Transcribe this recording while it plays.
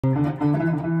Hi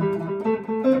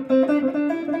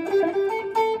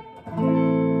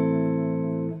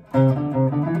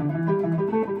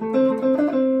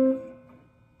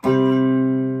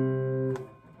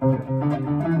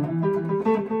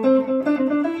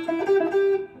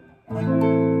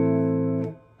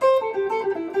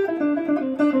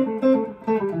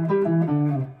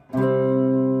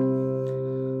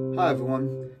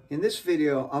everyone, in this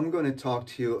video I'm going to talk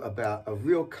to you about a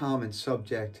real common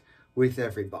subject with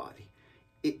everybody.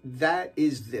 That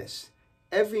is this: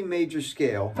 every major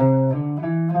scale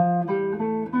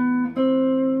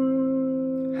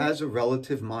has a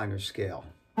relative minor scale.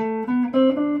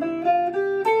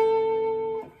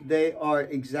 They are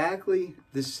exactly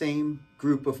the same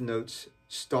group of notes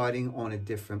starting on a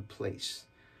different place.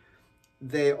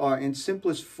 They are, in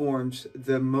simplest forms,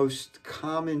 the most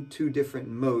common two different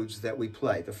modes that we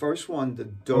play. The first one, the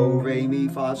do, re, mi,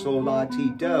 fa, sol, la, ti,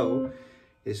 do,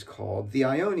 is called the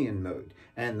Ionian mode.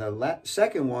 And the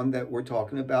second one that we're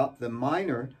talking about, the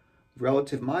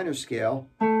relative minor scale,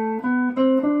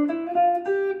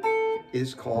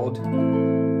 is called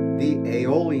the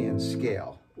Aeolian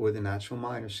scale, or the natural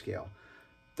minor scale.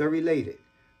 They're related.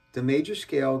 The major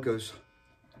scale goes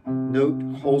note,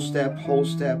 whole step, whole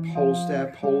step, whole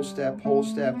step, whole step, whole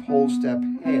step, whole step,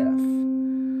 half.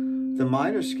 The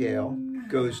minor scale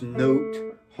goes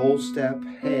note, whole step,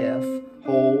 half,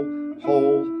 whole,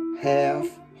 half,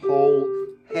 whole,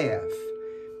 half.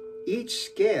 Each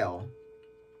scale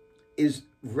is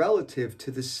relative to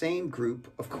the same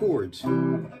group of chords.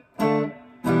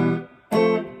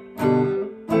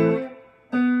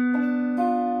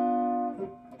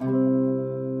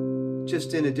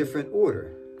 Just in a different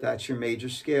order. That's your major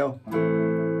scale.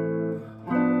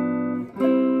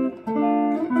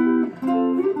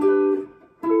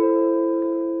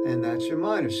 And that's your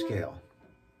minor scale.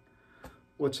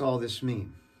 What's all this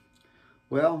mean?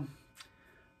 Well,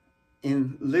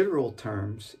 in literal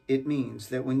terms, it means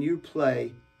that when you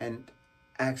play and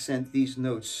accent these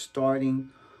notes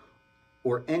starting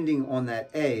or ending on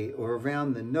that A, or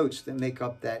around the notes that make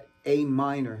up that A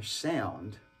minor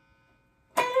sound,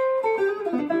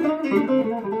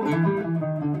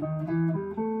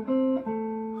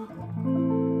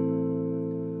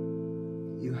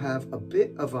 you have a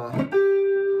bit of a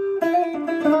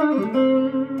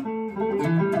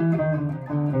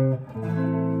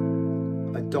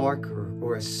darker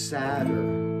or a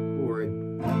sadder or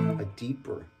a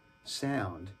deeper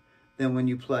sound than when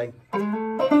you play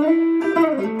than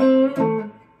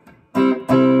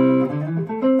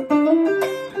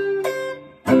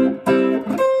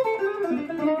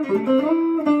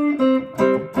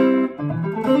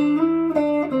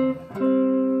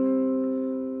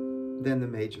the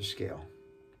major scale.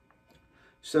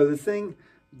 So the thing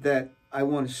that I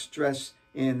want to stress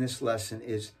in this lesson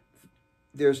is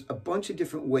there's a bunch of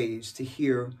different ways to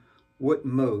hear what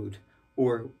mode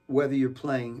or whether you're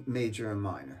playing major or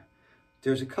minor.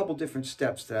 There's a couple different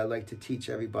steps that I like to teach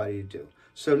everybody to do.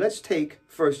 So let's take,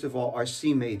 first of all, our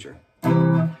C major.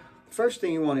 The first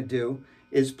thing you want to do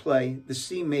is play the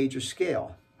C major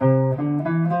scale.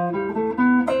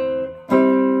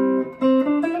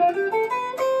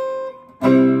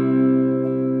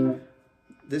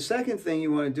 The second thing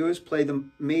you want to do is play the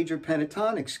major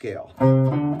pentatonic scale.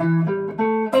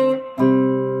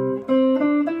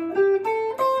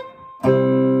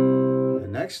 The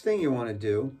next thing you want to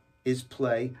do is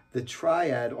play the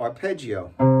triad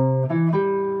arpeggio.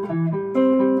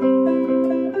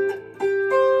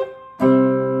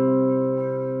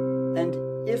 And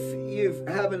if you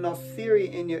have enough theory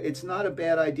in you, it's not a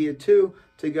bad idea too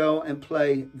to go and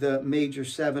play the major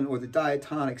 7 or the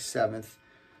diatonic 7th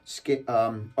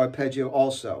arpeggio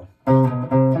also.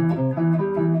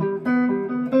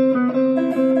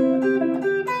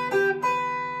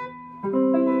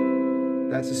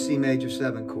 That's a C major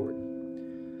 7 chord.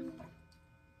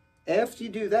 After you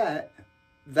do that,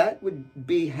 that would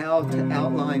be how to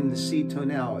outline the C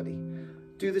tonality.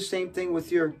 Do the same thing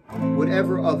with your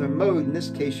whatever other mode, in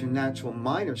this case your natural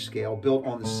minor scale built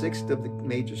on the 6th of the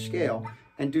major scale,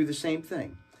 and do the same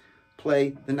thing.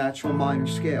 Play the natural minor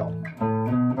scale.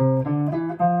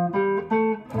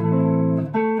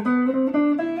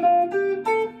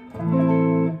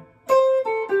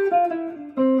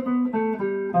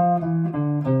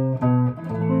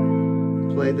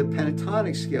 Play the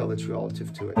pentatonic scale that's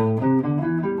relative to it.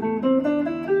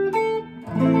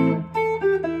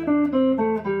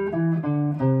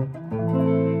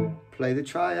 Play the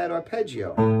triad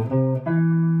arpeggio.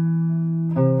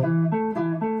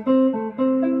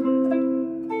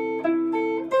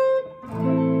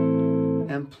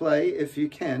 And play, if you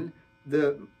can,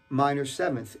 the minor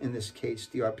 7th, in this case,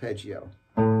 the arpeggio.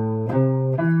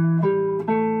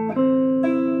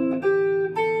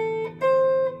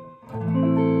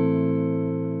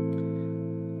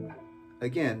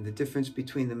 again, the difference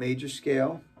between the major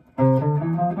scale and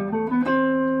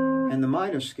the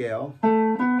minor scale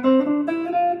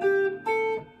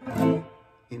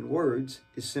in words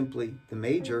is simply the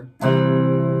major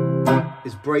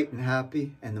is bright and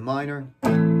happy and the minor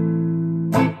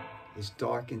is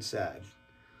dark and sad.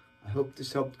 I hope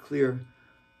this helped clear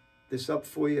this up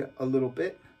for you a little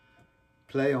bit.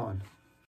 Play on.